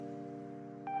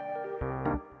We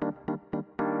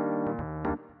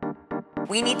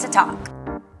need to talk.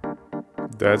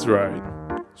 That's right.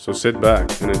 So sit back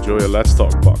and enjoy a Let's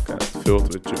Talk podcast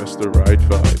filled with just the right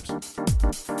vibes.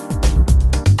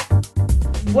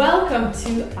 Welcome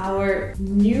to our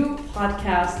new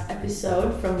podcast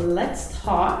episode from Let's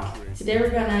Talk. Today we're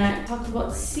gonna talk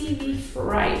about CV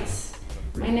fright.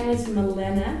 My name is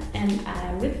Milena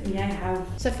and with me I have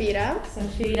Safira.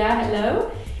 Safira,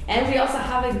 hello. And we also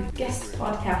have a guest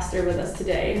podcaster with us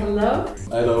today. Hello.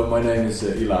 Hello, my name is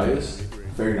Elias.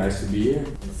 Very nice to be here.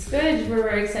 It's good. We're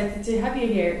very excited to have you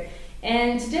here.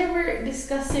 And today we're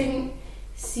discussing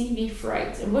CV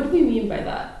fright. And what do we mean by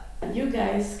that? You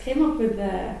guys came up with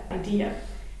the idea.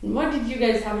 And what did you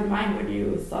guys have in mind when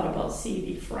you thought about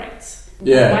CV fright?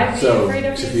 Yeah, so afraid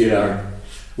of Safira,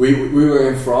 we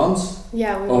were in France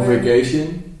on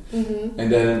vacation, and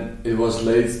then it was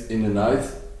late in the night,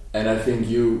 and I think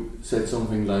you said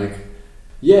something like,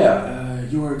 you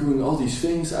are doing all these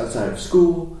things outside of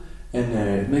school, and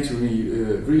it makes me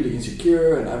really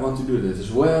insecure, and I want to do that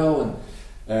as well,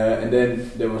 and then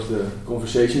there was the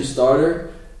conversation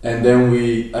starter, and then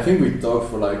I think we talked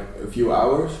for like a few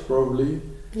hours probably.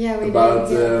 Yeah, we about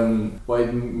did. why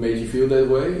it made you feel that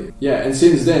way. Yeah, and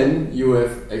since then you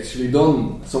have actually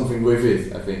done something with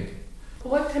it, I think.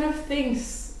 What kind of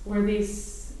things were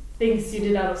these things you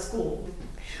did out of school?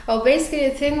 Well, basically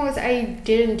the thing was I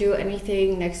didn't do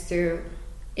anything next to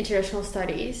international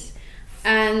studies,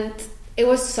 and it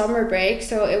was summer break,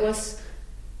 so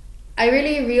I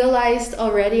really realized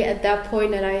already at that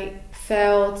point that I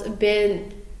felt a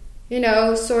bit,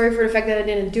 sorry for the fact that I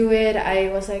didn't do it. I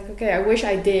was like, okay, I wish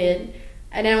I did.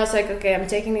 And then I was like, okay, I'm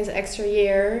taking this extra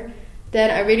year. Then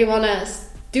I really want to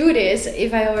do this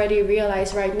if I already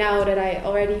realize right now that I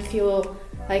already feel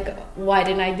like, why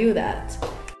didn't I do that?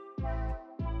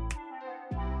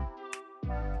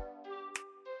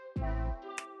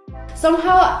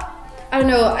 Somehow, I don't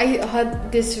know, I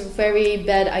had this very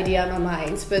bad idea in my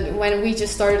mind, but when we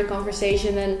just started the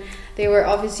conversation and they were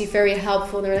obviously very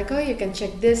helpful, they were like, oh, you can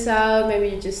check this out, maybe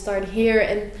you just start here.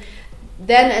 And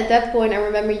then at that point I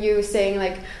remember you saying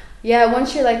like, yeah,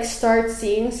 once you like start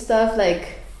seeing stuff,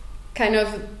 like kind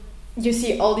of you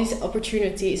see all these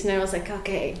opportunities, and I was like,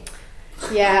 okay,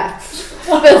 yeah,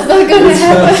 but it's not gonna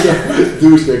happen.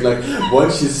 Douchebag, like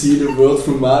once you see the world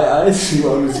through my eyes, you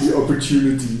want to see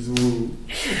opportunities. Ooh.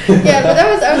 Yeah, but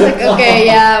I was like, okay,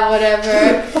 yeah,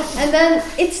 whatever. And then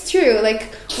it's true,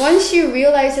 like once you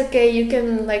realize, okay, you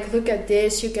can like look at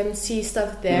this, you can see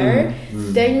stuff there,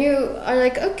 then you are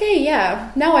like, okay,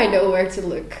 yeah, now I know where to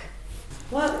look.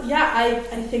 Well, yeah,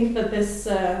 I think that this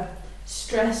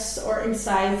stress or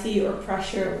anxiety or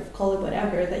pressure, call it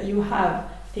whatever, that you have,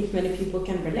 I think many people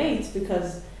can relate,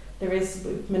 because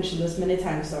we've mentioned this many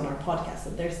times on our podcast,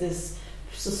 that there's this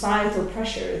societal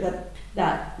pressure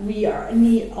that we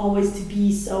need always to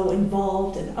be so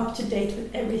involved and up to date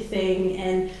with everything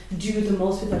and do the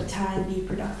most with our time, be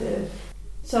productive.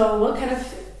 So what kind of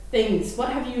things, what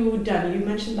have you done? You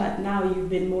mentioned that now you've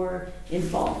been more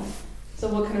involved. So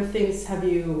what kind of things have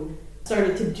you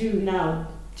started to do now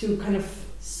to kind of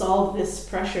solve this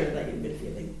pressure that you've been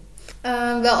feeling?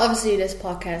 Well, obviously this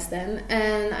podcast then,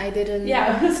 and I didn't...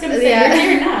 Yeah, I was going to say, you're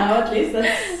here now, at least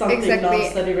that's something exactly.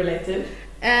 not study related.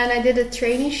 And I did a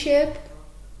traineeship,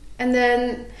 and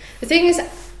then the thing is,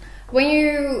 when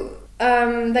you,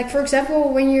 for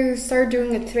example, when you start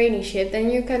doing a traineeship, then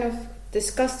you kind of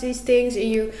discuss these things, and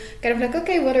you kind of like,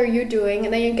 okay, what are you doing?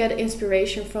 And then you get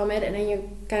inspiration from it, and then you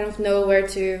kind of know where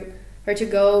to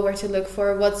go, where to look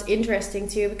for, what's interesting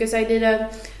to you. Because I did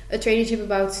a traineeship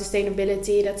about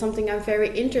sustainability. That's something I'm very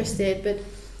interested. But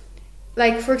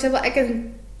like, for example, I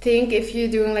can think if you're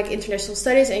doing like international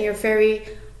studies and you're very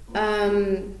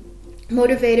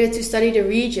motivated to study the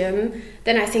region,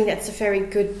 then I think that's a very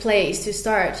good place to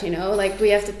start, like we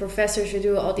have the professors who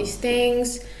do all these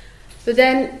things. But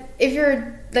then if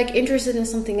you're like interested in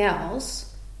something else,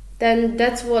 then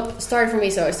that's what started for me.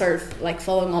 So I started like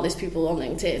following all these people on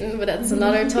LinkedIn, but that's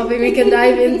another topic we can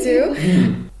dive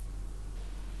into.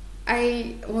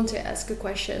 I want to ask a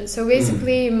question. So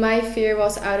basically my fear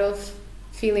was out of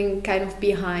feeling kind of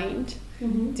behind.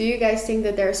 Do you guys think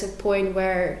that there's a point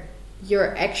where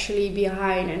you're actually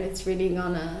behind and it's really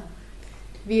gonna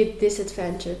be a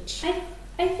disadvantage?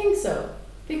 I think so,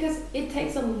 because it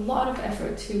takes a lot of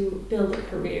effort to build a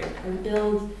career and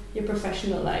build your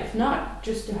professional life, not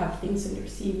just to have things in your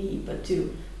CV, but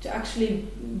to actually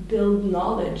build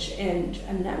knowledge and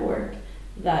a network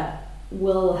that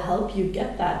will help you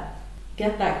get that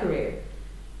career.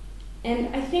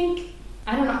 And I think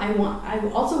I don't know. I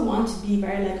also want to be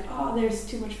very like, oh, there's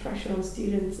too much pressure on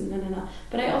students and no.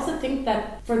 But I also think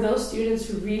that for those students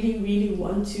who really, really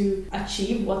want to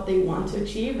achieve what they want to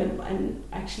achieve and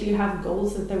actually have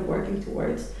goals that they're working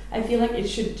towards, I feel like it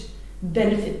should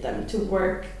benefit them to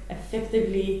work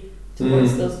effectively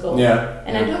towards those goals. Yeah.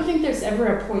 And I don't think there's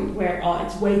ever a point where, oh,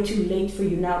 it's way too late for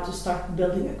you now to start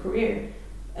building a career.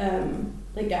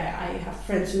 Like I have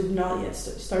friends who've not yet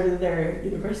started their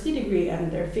university degree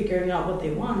and they're figuring out what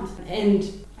they want, and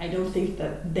I don't think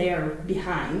that they're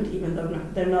behind, even though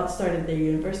they're not started their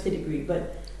university degree.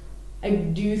 But I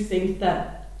do think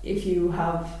that if you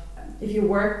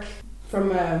work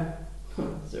from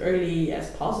as early as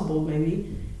possible,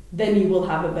 maybe, then you will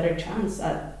have a better chance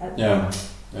at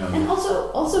and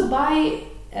also by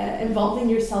involving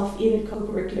yourself in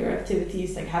co-curricular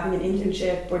activities, like having an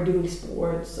internship or doing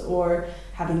sports or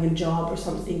having a job or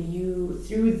something, you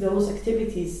through those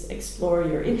activities explore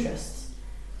your interests.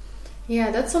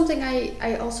 Yeah, that's something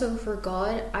I also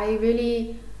forgot. I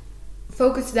really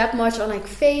focused that much on like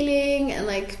failing and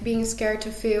like being scared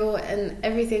to fail and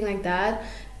everything like that.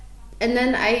 And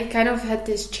then I kind of had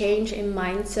this change in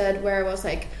mindset where I was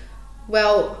like,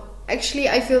 well, actually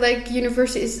I feel like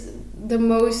university is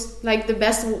the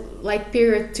best like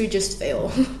period to just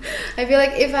fail. I feel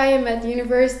like if I am at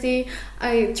university,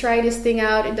 I try this thing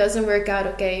out, it doesn't work out,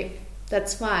 okay,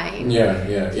 that's fine. Yeah,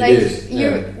 like, it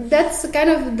is. That's kind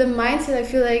of the mindset I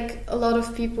feel like a lot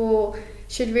of people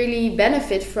should really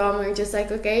benefit from. Or just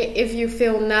like, okay, if you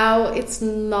fail now, it's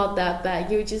not that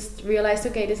bad. You just realize,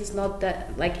 okay, this is not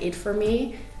that like it for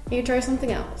me, and you try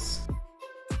something else.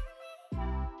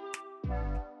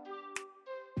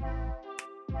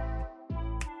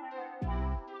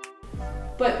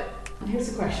 But here's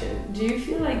a question. Do you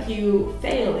feel like you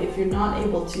fail if you're not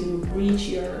able to reach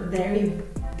your very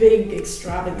big,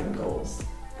 extravagant goals?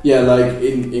 Yeah, like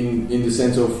in the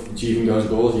sense of achieving those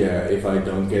goals, yeah, if I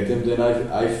don't get them, then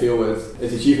I fail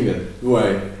at achieving them. Do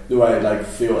I like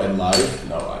fail at life?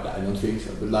 No, I don't think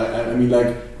so. But like, I mean,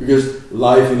 like, because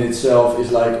life in itself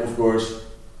is like, of course,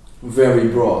 very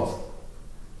broad.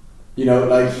 You know,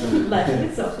 like... life in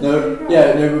itself is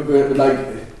very broad. But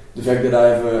like... The fact that I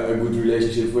have a good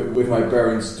relationship with my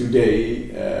parents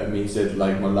today means that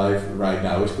like my life right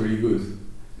now is pretty good,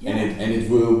 and it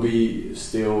will be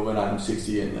still when I'm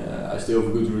 60 and I still have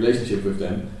a good relationship with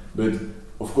them. But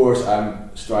of course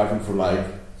I'm striving for like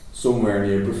somewhere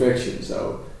near perfection.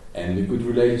 So and a good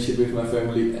relationship with my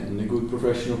family and a good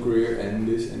professional career and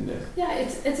this and that. Yeah,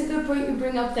 it's a good point you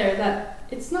bring up there, that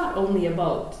it's not only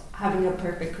about having a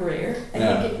perfect career.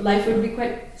 I think life would be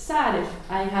quite sad if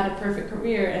I had a perfect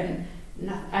career and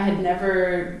I had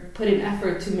never put in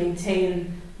effort to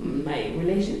maintain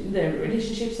the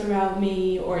relationships around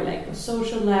me, or like a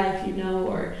social life, you know,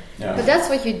 or... Yeah. But that's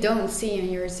what you don't see on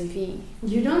your CV.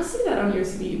 You don't see that on your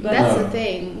CV, but... That's the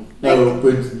thing. No,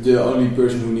 but the only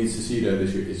person who needs to see that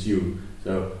is you,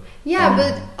 so... Yeah,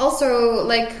 but also,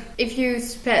 like, if you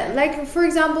spend... Like, for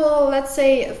example, let's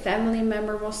say a family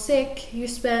member was sick, you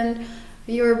spend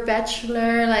your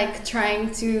bachelor, like,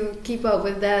 trying to keep up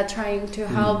with that, trying to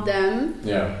help them.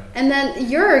 Yeah. And then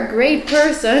you're a great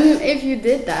person if you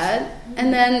did that,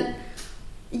 and then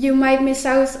you might miss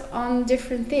out on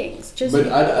different things. But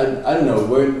I don't know,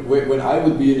 when I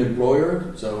would be an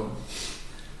employer, so...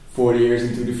 40 years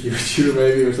into the future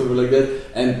maybe or something like that,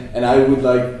 and I would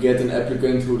like get an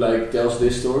applicant who like tells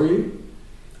this story,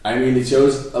 I mean it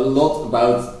shows a lot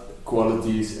about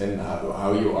qualities and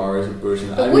how you are as a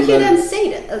person. But would you then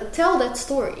say that, tell that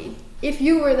story if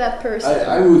you were that person?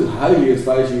 I would highly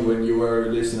advise you, when you are a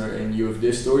listener and you have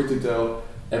this story to tell,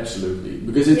 absolutely,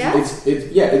 because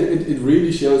it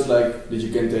really shows like that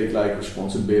you can take like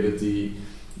responsibility,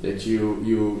 that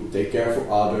you take care for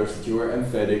others, that you are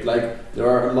emphatic. Like there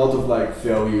are a lot of like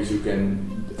values you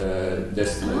can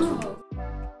distillate from.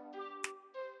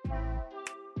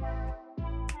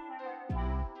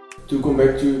 To come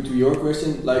back to your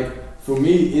question, like for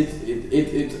me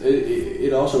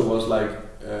it also was like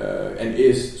and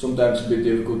is sometimes a bit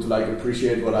difficult to like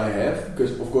appreciate what I have,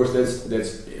 because of course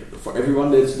that's for everyone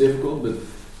that's difficult. But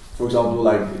for example,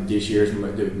 like this year's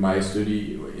my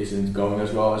study isn't going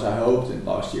as well as I hoped, and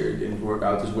last year it didn't work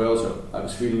out as well, so I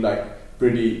was feeling like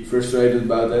pretty frustrated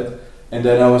about that. And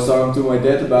then I was talking to my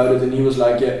dad about it, and he was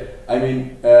like, yeah, I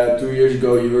mean, 2 years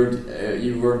ago you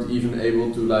weren't even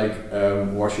able to like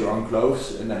wash your own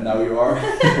clothes, and now you are.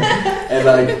 And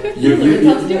like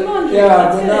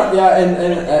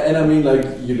and I mean, like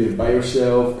you live by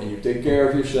yourself and you take care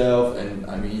of yourself, and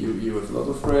I mean you have a lot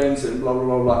of friends and blah blah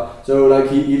blah blah. So like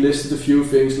he listed a few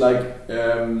things like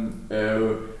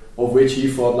of which he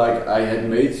thought like I had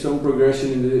made some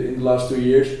progression in the last 2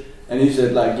 years. And he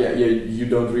said like, you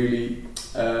don't really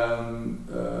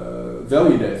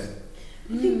value that.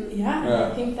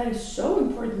 I think that is so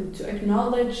important to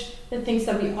acknowledge the things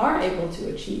that we are able to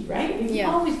achieve, right? We can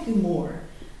always do more.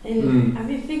 And I've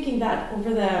been thinking that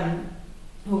over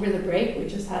the break. We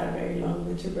just had a very long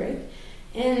winter break.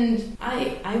 And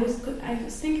I was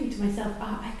thinking to myself,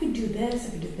 I could do this, I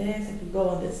could go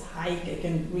on this hike, I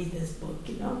can read this book,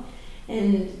 you know.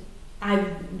 And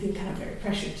I've been kind of very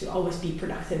pressured to always be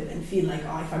productive and feel like,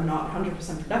 if I'm not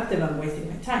 100% productive, I'm wasting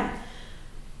my time.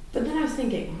 But then I was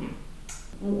thinking,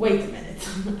 wait a minute.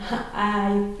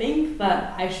 I think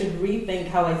that I should rethink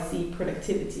how I see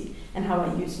productivity and how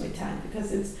I use my time,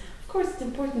 because of course it's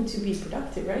important to be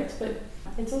productive, right? But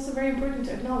it's also very important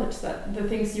to acknowledge that the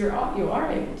things you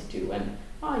are able to do, and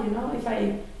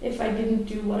if I didn't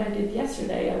do what I did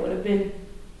yesterday, I would have been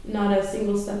not a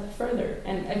single step further.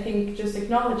 And I think just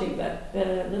acknowledging that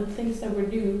the little things that we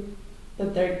do,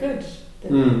 that they're good.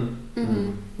 That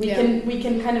we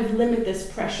can kind of limit this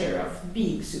pressure of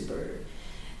being super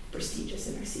prestigious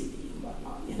in our CV and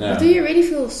whatnot. You know? Yeah. Do you really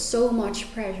feel so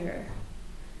much pressure?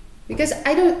 Because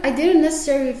I didn't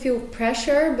necessarily feel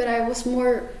pressure, but I was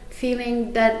more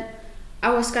feeling that I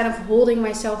was kind of holding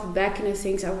myself back in the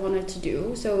things I wanted to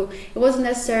do. So it wasn't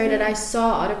necessary that I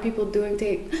saw other people doing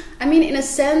things. I mean, in a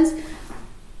sense,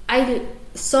 I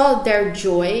saw their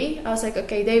joy. I was like,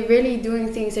 okay, they're really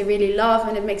doing things they really love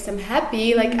and it makes them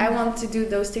happy. Like, I want to do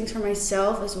those things for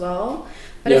myself as well.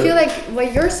 But I feel like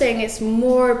what you're saying is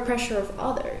more pressure of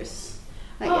others,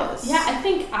 I guess. Yeah, I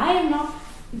think I am not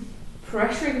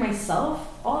pressuring myself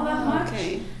all that much.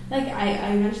 Okay. Like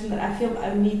I mentioned that I feel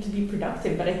I need to be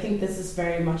productive, but I think this is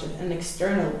very much an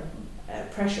external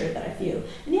pressure that I feel.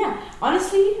 And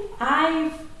honestly,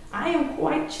 I am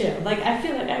quite chill. Like, I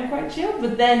feel like I'm quite chill,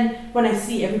 but then when I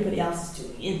see everybody else is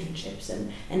doing internships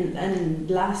and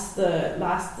last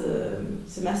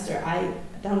semester I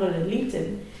downloaded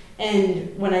LinkedIn,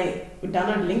 and when I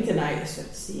downloaded LinkedIn, I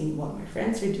started seeing what my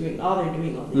friends were doing. They're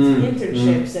doing all these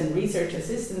internships and research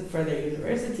assistants for their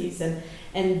universities, and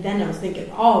then I was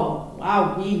thinking, oh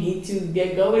wow, we need to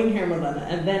get going here, Milena.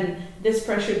 And then this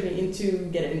pressured me into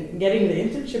getting the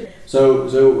internship. So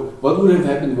what would have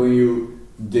happened when you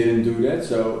didn't do that?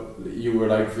 So you were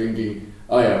like thinking,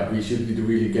 we should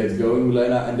really get going,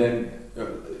 Milena, and then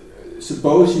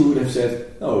suppose you would have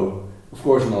said, no, of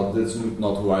course not. That's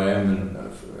not who I am. And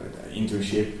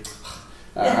internship.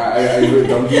 I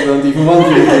don't even want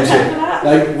the internship.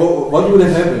 Like, what would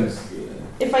have happened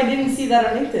if I didn't see that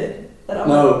on LinkedIn?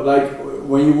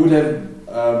 When you would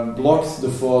have blocked the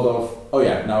thought of,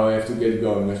 now I have to get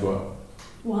going as well.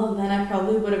 Well, then I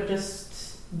probably would have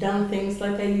just done things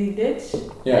like I did,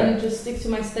 and just stick to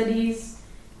my studies,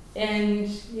 and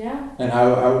And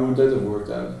how would that have worked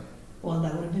out? Well,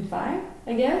 that would have been fine,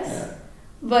 I guess. Yeah.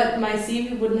 But my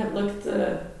CV wouldn't have looked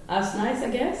as nice, I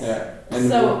guess. Yeah.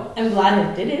 So I'm glad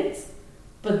I did it,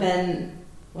 but then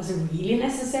was it really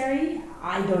necessary?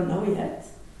 I don't know yet.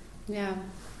 Yeah.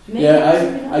 Maybe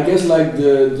I guess like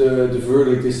the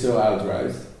verdict is still out,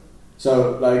 right?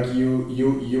 So like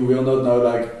you will not know,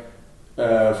 like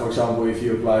for example, if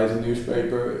you apply at a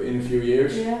newspaper in a few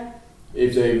years,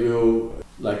 if they will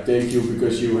like take you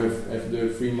because you have the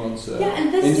 3 months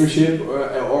internship,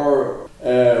 or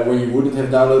when you wouldn't have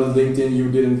downloaded LinkedIn, you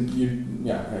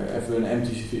have an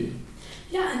empty CV.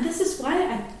 Yeah, and this is why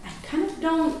I kind of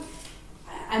don't.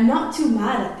 I'm not too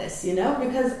mad at this, you know,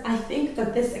 because I think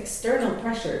that this external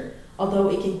pressure, although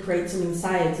it can create some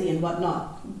anxiety and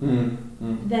whatnot,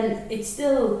 then it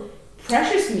still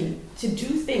pressures me to do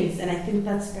things, and I think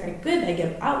that's very good. I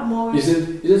get out more. Is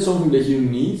it something that you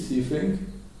need, you think?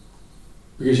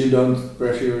 Because you don't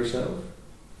pressure yourself?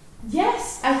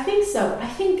 Yes, I think so. I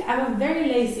think I'm very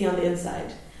lazy on the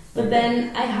inside, but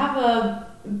then I have a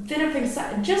bit of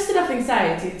anxiety, just enough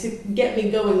anxiety to get me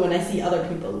going when I see other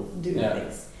people doing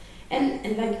things.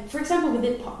 And like, for example,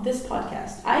 with this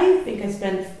podcast, I think I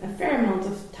spend a fair amount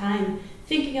of time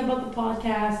thinking about the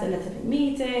podcast and attending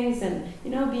meetings and,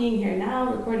 you know, being here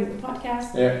now, recording the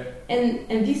podcast. Yeah.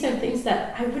 And these are things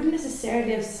that I wouldn't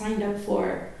necessarily have signed up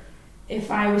for if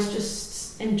I was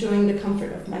just enjoying the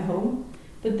comfort of my home.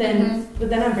 But then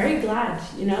I'm very glad,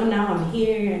 you know, now I'm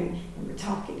here and we're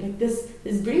talking. Like,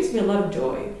 this brings me a lot of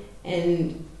joy,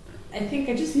 and I think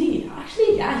I just need, I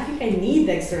think I need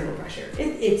the external pressure.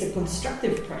 It's a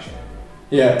constructive pressure.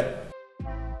 Yeah.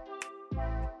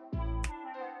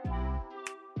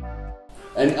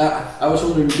 And I was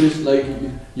wondering, because like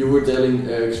you were telling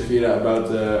Xaviera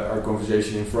about our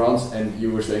conversation in France, and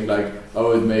you were saying like,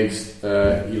 oh, it makes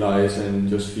Elias and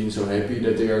Josephine so happy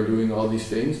that they are doing all these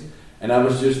things. And I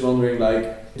was just wondering,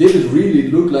 like, did it really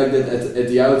look like that at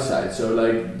the outside? So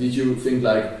like, did you think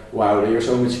like, wow, they are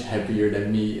so much happier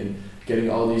than me and getting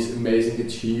all these amazing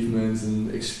achievements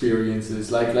and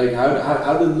experiences? Like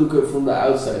how did it look from the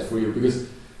outside for you? Because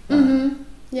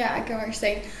yeah, I get what you're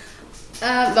saying.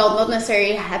 Well, not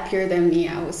necessarily happier than me.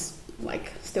 I was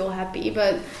like still happy,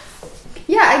 but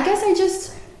yeah, I guess I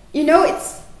just,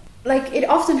 it's like it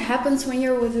often happens when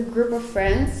you're with a group of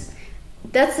friends.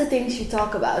 That's the things you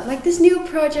talk about, like this new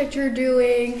project you're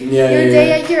doing, your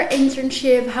day at your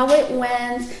internship, how it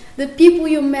went, the people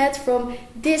you met from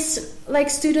this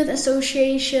like student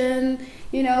association,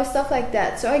 stuff like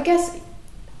that. So I guess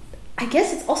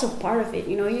it's also part of it.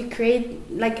 You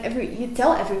create like you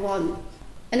tell everyone,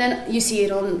 and then you see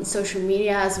it on social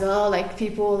media as well, like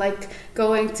people like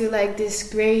going to like this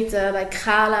great like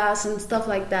galas and stuff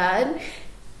like that.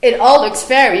 It all looks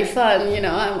very fun,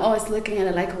 I'm always looking at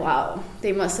it like, wow,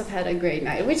 they must have had a great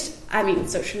night. Which, I mean,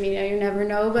 social media, you never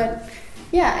know. But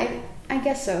yeah, I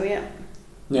guess so, yeah.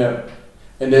 Yeah.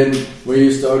 And then when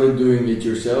you started doing it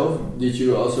yourself, did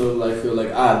you also like feel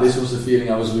like, this was the feeling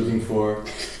I was looking for?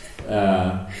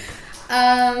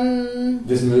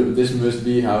 This must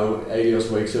be how Elias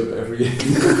wakes up every day.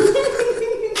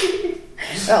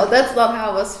 Well, that's not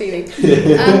how I was feeling.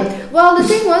 Well, the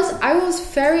thing was, I was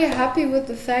very happy with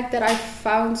the fact that I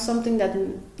found something that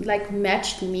like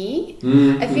matched me.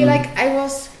 I feel like I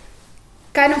was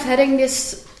kind of having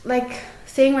this like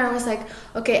thing where I was like,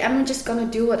 okay, I'm just gonna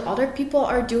do what other people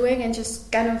are doing and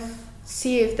just kind of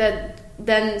see if that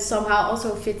then somehow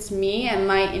also fits me and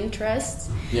my interests.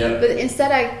 Yeah. But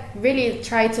instead, I really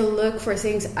tried to look for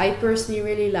things I personally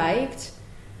really liked.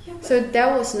 So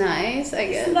that was nice, I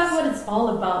guess. So that's what it's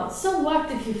all about. So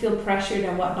what if you feel pressured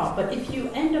and whatnot? But if you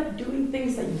end up doing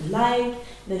things that you like,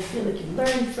 that you feel like you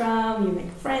learn from, you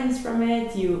make friends from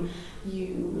it, you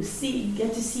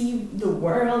get to see the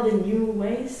world in new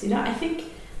ways, I think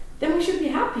then we should be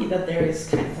happy that there is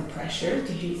kind of a pressure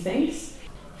to do things.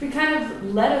 If we kind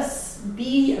of let us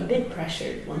be a bit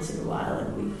pressured once in a while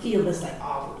and we feel this like,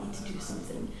 we need to do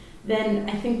something, then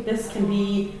I think this can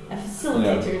be a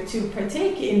facilitator to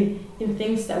partake in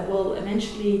things that will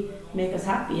eventually make us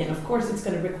happy. And of course, it's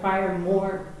going to require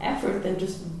more effort than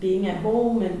just being at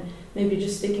home and maybe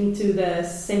just sticking to the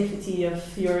safety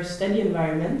of your study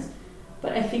environment.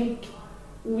 But I think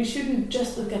we shouldn't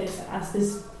just look at it as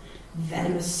this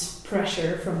venomous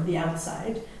pressure from the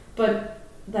outside, but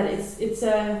that it's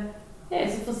a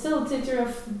facilitator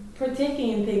of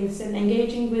partaking in things and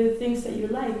engaging with things that you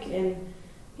like and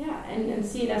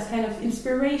see it as kind of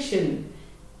inspiration.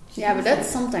 Yeah, but that's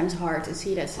sometimes hard to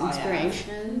see that as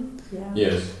inspiration. Yeah.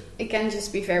 Yes. It can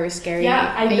just be very scary.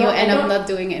 Yeah, and you end up not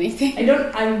doing anything.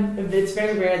 It's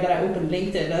very rare that I open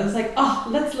LinkedIn and I was like,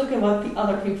 let's look at what the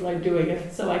other people are doing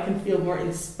so I can feel more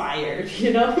inspired,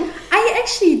 I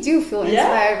actually do feel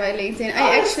inspired by LinkedIn.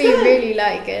 I actually really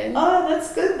like it. Oh,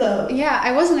 that's good though. Yeah,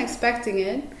 I wasn't expecting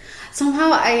it.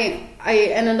 Somehow I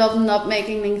ended up not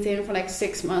making LinkedIn for like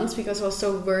 6 months because I was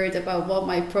so worried about what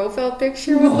my profile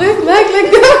picture would look like.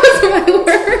 Like that was my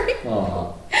worry.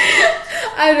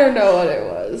 I don't know what it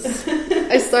was.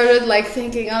 I started like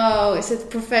thinking, is it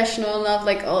professional enough?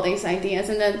 Like all these ideas,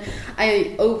 and then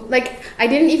I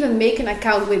didn't even make an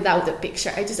account without the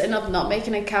picture. I just ended up not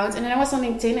making an account, and then I was on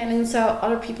LinkedIn and then saw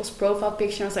other people's profile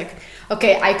picture. And I was like,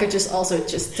 okay, I could just also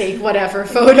just take whatever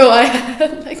photo I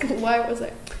had. Like, why was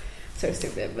I? So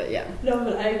stupid, but yeah. No,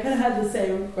 but I kind of had the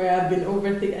same where I've been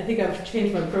overthinking. I think I've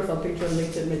changed my profile picture on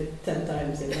LinkedIn maybe 10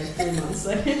 times in like 3 months,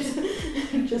 like,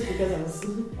 just because I was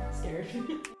scared.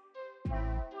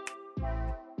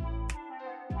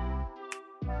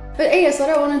 But Elias, what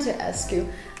I wanted to ask you,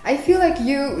 I feel like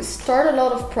you start a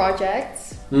lot of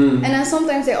projects, and then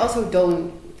sometimes they also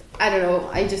don't. I don't know.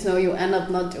 I just know you end up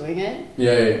not doing it.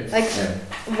 Yeah. Like,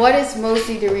 what is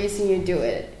mostly the reason you do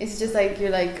it? It's just like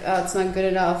you're like, it's not good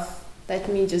enough. Let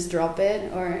me just drop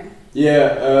it, or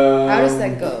how does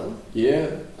that go? Yeah,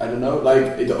 I don't know.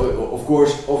 Like, of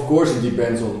course, it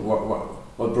depends on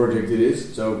what project it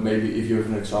is. So maybe if you have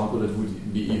an example, that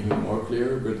would be even more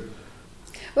clear. But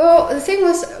well, the thing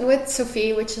was with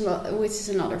Sophie, which is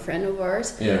another friend of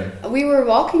ours. Yeah, we were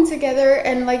walking together,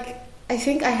 and like I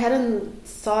think I hadn't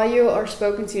saw you or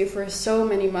spoken to you for so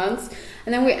many months,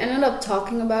 and then we ended up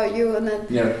talking about you, and then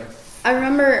I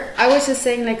remember I was just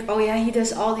saying like, he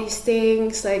does all these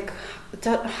things, like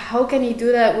how can he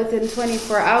do that within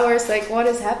 24 hours? Like, what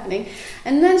is happening?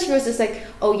 And then she was just like,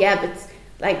 but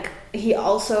like he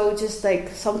also just like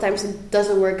sometimes it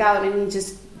doesn't work out and he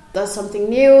just does something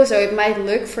new, so it might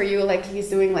look for you like he's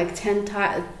doing like 10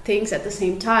 things at the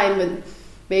same time, but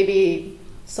maybe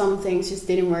some things just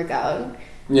didn't work out.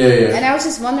 Yeah. And I was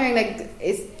just wondering, like,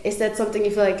 is that something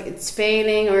you feel like it's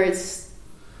failing, or it's...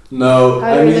 No,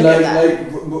 I mean,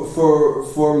 like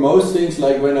for most things,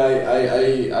 like when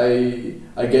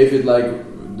I gave it like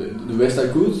the best I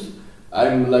could,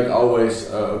 I'm like always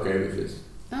okay with it.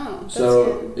 Oh, that's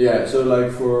so good. Yeah, so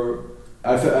like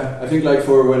I think like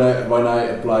for when I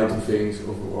apply to things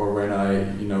or when I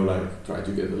like try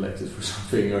to get elected for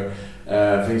something or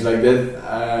things like that.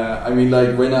 I mean,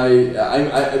 like when I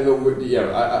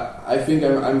think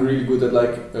I'm really good at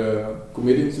like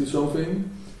committing to something.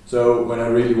 So when I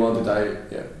really want it, I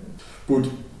put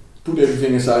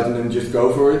everything aside and then just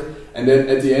go for it. And then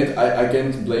at the end, I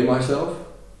can't blame myself,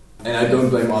 and I don't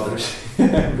blame others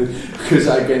because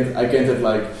I can't have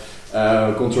like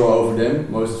control over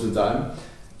them most of the time.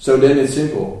 So then it's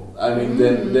simple. I mean,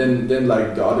 then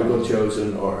like the other got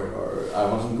chosen, or I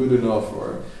wasn't good enough,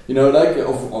 or like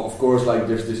of course like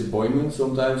there's disappointment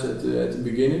sometimes at the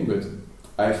beginning, but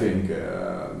I think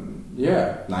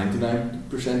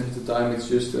 99% of the time it's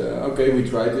just okay, we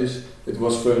tried this, it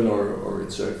was fun, or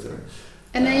it sucked.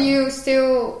 And then you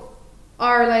still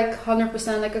are like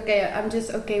 100% like, okay, I'm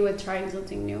just okay with trying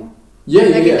something new.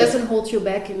 It doesn't hold you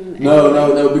back in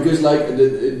no, because like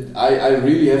I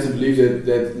really have to believe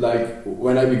that like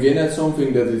when I begin at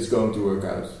something that it's going to work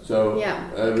out. So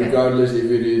regardless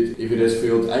if it has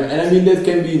failed, and I mean that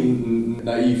can be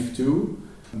naive too.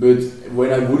 But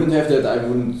when I wouldn't have that, I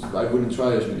wouldn't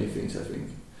try as many things, I think,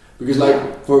 because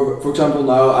like for example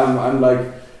now I'm like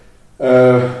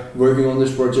working on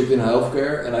this project in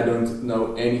healthcare, and I don't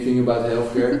know anything about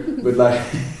healthcare, but like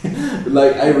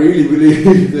I really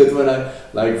believe that when I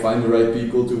like find the right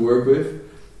people to work with,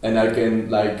 and I can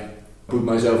like put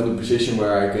myself in a position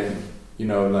where I can do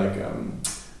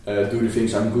the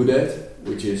things I'm good at,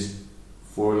 which is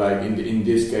for like in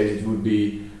this case it would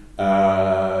be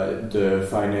the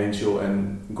financial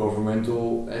and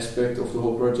governmental aspect of the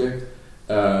whole project,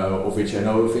 of which I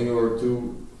know a thing or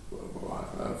two,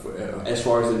 as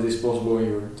far as it is possible when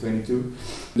you're 22,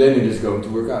 then it is going to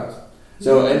work out.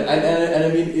 So and I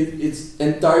mean it's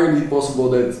entirely possible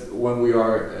that when we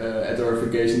are at our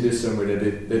vacation this summer that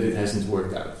it hasn't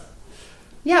worked out.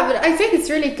 Yeah, but I think it's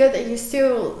really good that you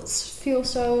still feel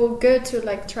so good to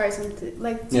like try something,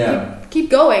 like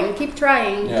keep going, keep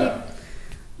trying, Yeah,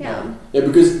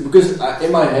 because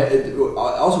in my head,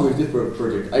 also with this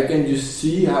project, I can just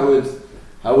see how it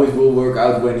will work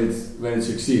out when it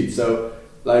succeeds. So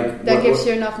like that gives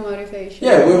you enough motivation.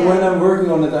 Yeah, when I'm working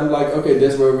on it, I'm like, okay,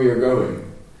 that's where we are going.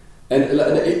 And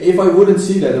if I wouldn't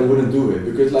see that, I wouldn't do it,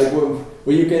 because like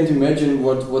when you can't imagine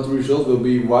what the result will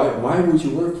be, why would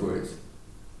you work for it?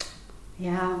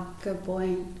 Yeah, good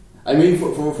point. I mean,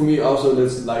 for me also,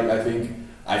 that's like I think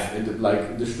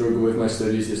like the struggle with my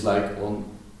studies is like on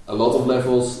a lot of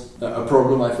levels a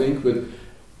problem, I think, but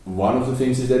one of the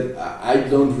things is that I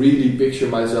don't really picture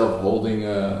myself holding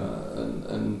a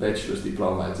bachelor's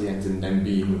diploma at the end and then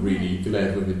being really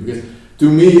glad with it, because to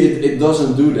me it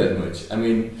doesn't do that much. I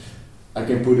mean, I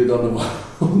can put it on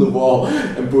the wall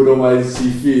and put on my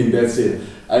CV and that's it.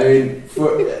 I mean,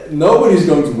 nobody's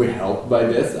going to be helped by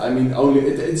that. I mean,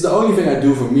 it's the only thing I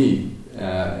do for me,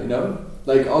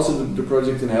 like also the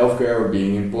project in healthcare, or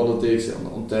being in politics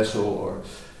on Texel, or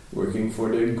working for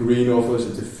the green office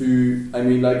at the VU. I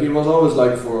mean, like it was always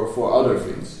like for other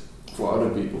things, for other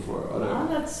people, for other. Wow,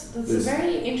 that's a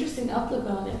very interesting outlook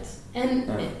on it,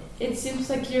 and it seems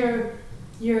like your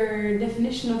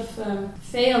definition of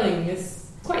failing is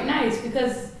quite nice,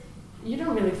 because you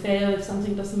don't really fail if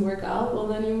something doesn't work out. Well,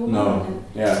 then you move on.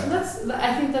 And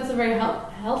I think that's a very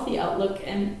healthy outlook,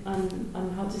 and on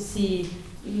how to see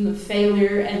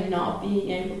failure and not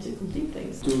being able to complete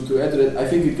things. To add to that, I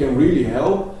think it can really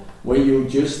help when you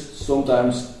just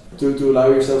sometimes to allow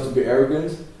yourself to be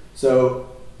arrogant. So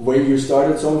when you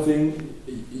started something,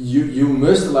 you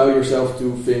must allow yourself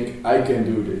to think, I can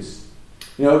do this.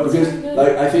 Because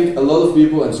like I think a lot of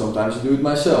people, and sometimes I do it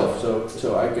myself, so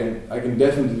I can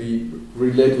definitely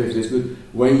relate with this. But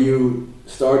when you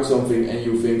start something and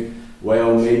you think,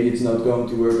 well, maybe it's not going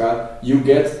to work out, you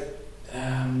get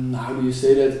how do you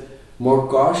say that? More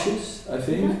cautious, I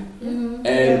think. Mm-hmm.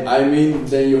 And I mean,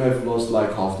 then you have lost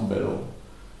like half the battle.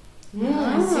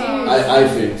 I see. I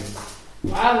think.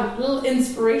 Wow, little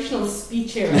inspirational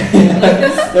speech here.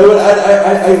 No, but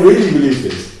I really believe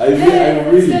this. I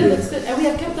really do. That's good. And we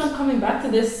have kept on coming back to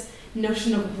this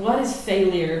notion of what is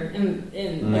failure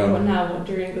now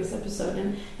during this episode,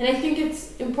 and I think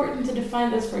it's important to define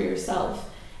this for yourself.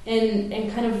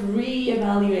 and kind of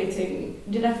re-evaluating,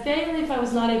 did I fail if I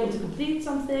was not able to complete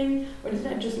something, or did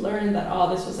I just learn that,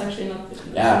 this was actually not...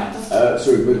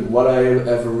 Sorry, but what I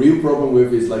have a real problem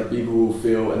with is like people who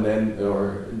fail and then,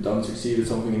 or don't succeed at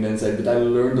something and then say, but I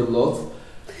learned a lot.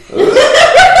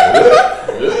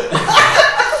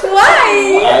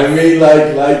 Why? I mean,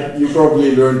 like you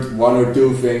probably learned one or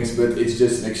two things, but it's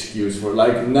just an excuse for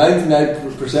like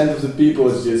 99% of the people.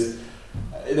 It's just,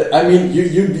 I mean,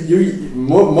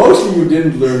 mostly you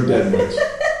didn't learn that much.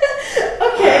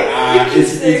 Okay.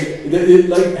 It's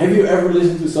like, have you ever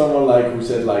listened to someone like who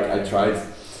said like, I tried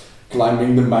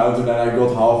climbing the mountain and I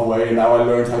got halfway and now I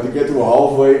learned how to get to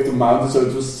halfway of the mountain, so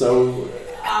it was so.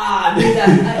 I've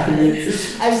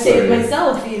saved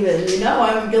myself even,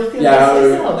 I'm guilty of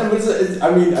myself.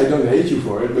 I mean, I don't hate you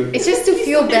for it, but... It's just to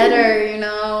feel better,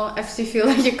 if you feel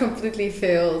like you completely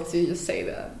failed, to just say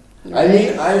that. Right? I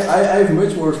mean, I have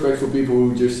much more respect for people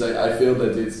who just say, I failed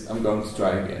at it, I'm going to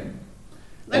try again.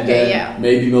 And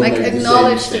maybe not like make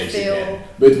acknowledge the same the fail. Again.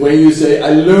 But when you say,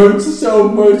 I learned so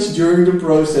much during the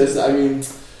process, I mean...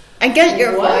 I get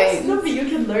your point. No, but you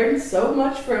can learn so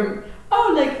much from...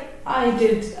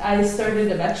 I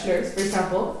started a bachelor's, for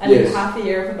example. I did half a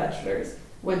year of a bachelor's.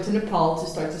 Went to Nepal to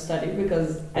start to study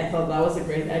because I thought that was a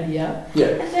great idea. Yeah.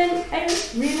 And then I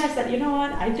realized that,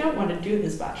 I don't want to do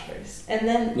this bachelor's. And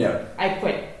then I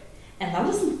quit. And that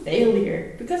wasn't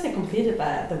failure because I completed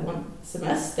that the one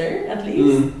semester at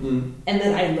least. Mm-hmm. And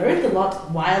then I learned a lot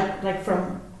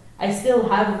I still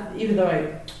have, even though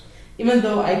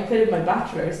I quitted my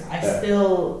bachelor's, I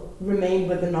still remained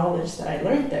with the knowledge that I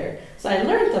learned there. So I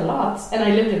learned a lot, and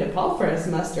I lived in Nepal for a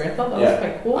semester. I thought that was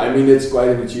quite cool. I mean, it's quite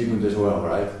an achievement as well,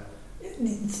 right?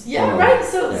 Yeah, right.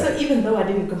 So even though I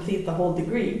didn't complete the whole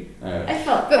degree, I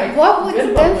felt. But what would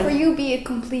then for you be a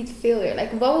complete failure?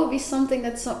 Like, what would be something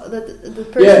that the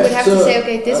person would have to say,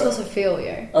 okay, this was a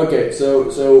failure. Okay,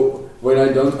 so when I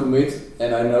don't commit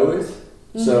and I know it,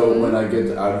 so when I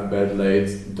get out of bed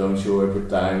late, don't show up at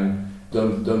time.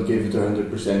 Don't give it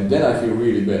 100%. Then I feel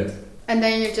really bad. And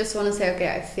then you just want to say, okay,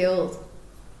 I failed,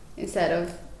 instead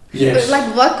of. Yes. But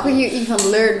like, what could you even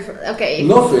learn? Okay.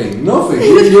 Nothing.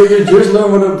 you just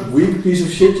learn what a weak piece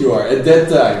of shit you are at that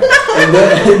time, and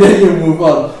then you move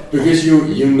on because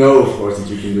you know, of course, that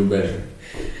you can do better.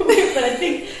 But I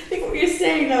think what you're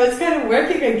saying now is kind of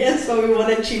working against what we want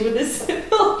to achieve with this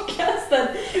podcast.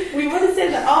 That we want to say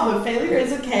that but failure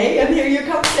is okay, and here you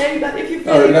come saying that if you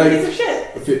fail, you're a piece of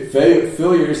shit.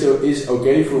 Failure is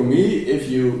okay for me if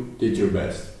you did your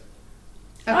best.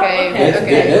 Okay.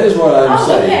 That is what I'm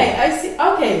saying. Okay, I see.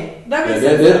 Okay, that makes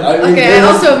sense. I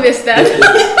also missed that.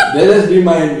 That has been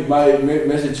my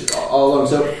message all along.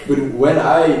 So, but when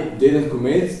I didn't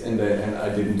commit and I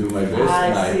didn't do my best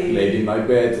I laid in my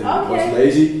bed and was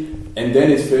lazy, and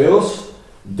then it fails,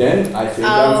 then I think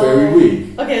I'm very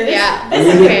weak. Okay.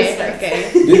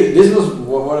 This was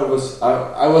what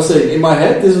I was saying in my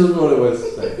head. This is what I was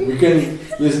saying. We can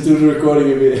listen to the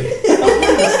recording a bit.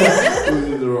 Who's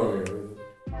in the wrong area?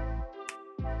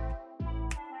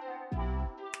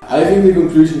 I think the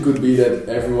conclusion could be that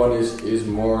everyone is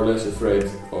more or less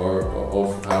afraid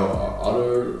of how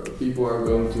other people are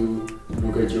going to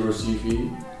look at your CV,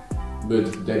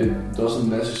 but that it doesn't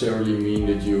necessarily mean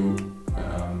that you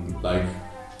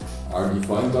are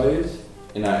defined by it.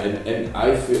 And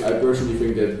I personally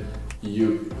think that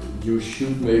you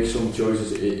should make some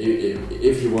choices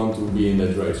if you want to be in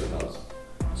that race or not.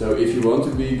 So if you want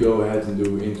to go ahead and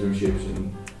do internships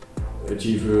and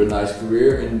achieve a nice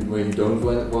career, and when you don't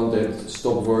want that,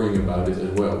 stop worrying about it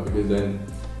as well, because then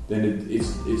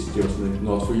it's just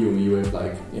not for you, and you have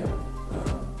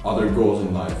other goals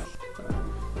in life.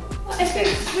 I think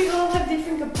we all have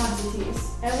different capacities,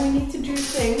 and we need to do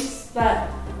things that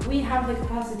we have the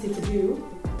capacity to do.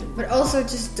 But also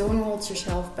just don't hold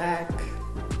yourself back.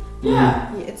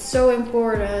 Yeah. It's so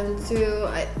important to...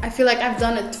 I feel like I've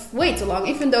done it way too long,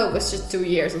 even though it was just 2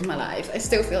 years of my life. I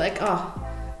still feel like,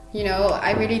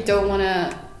 I really don't want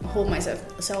to hold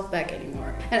myself back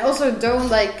anymore. And also don't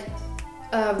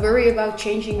worry about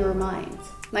changing your mind.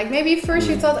 Like maybe first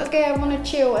you thought, okay, I want to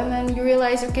chill, and then you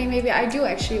realize, okay, maybe I do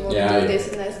actually want to do this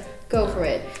and this. Go for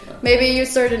it. Yeah. Maybe you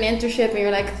start an internship and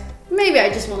you're like, maybe I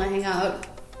just want to hang out.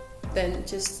 Then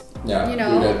just, do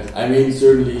that. I mean,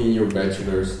 certainly in your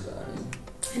bachelor's.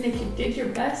 And if you did your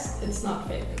best, it's not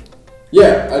failing.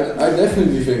 Yeah, I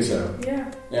definitely think so.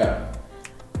 Yeah.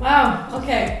 Wow,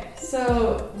 okay.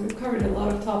 So we've covered a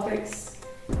lot of topics.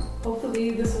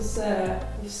 Hopefully this was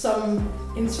some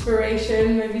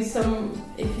inspiration, maybe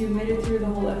if you made it through the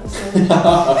whole episode.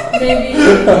 Maybe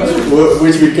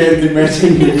which we can't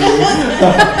imagine.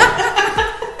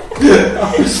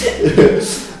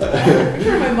 I'm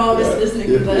sure my mom is listening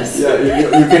to this. Yeah,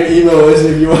 you can email us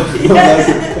if you want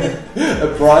like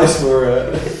a prize for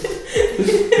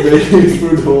making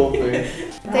through the whole thing.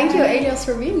 Thank you, Elias,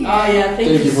 for being here. Oh yeah,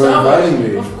 thank you for so inviting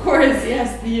me. Of course,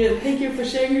 yes. Thank you for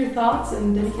sharing your thoughts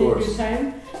and dedicating your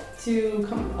time to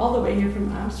come all the way here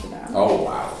from Amsterdam. Oh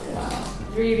wow! Wow,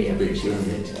 really appreciate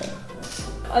it.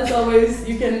 Yeah. As always,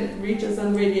 you can reach us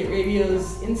on Radiate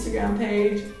Radio's Instagram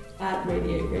page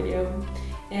 @Radiate Radio.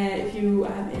 And if you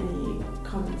have any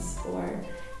comments or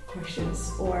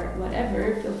questions or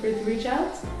whatever, feel free to reach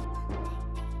out.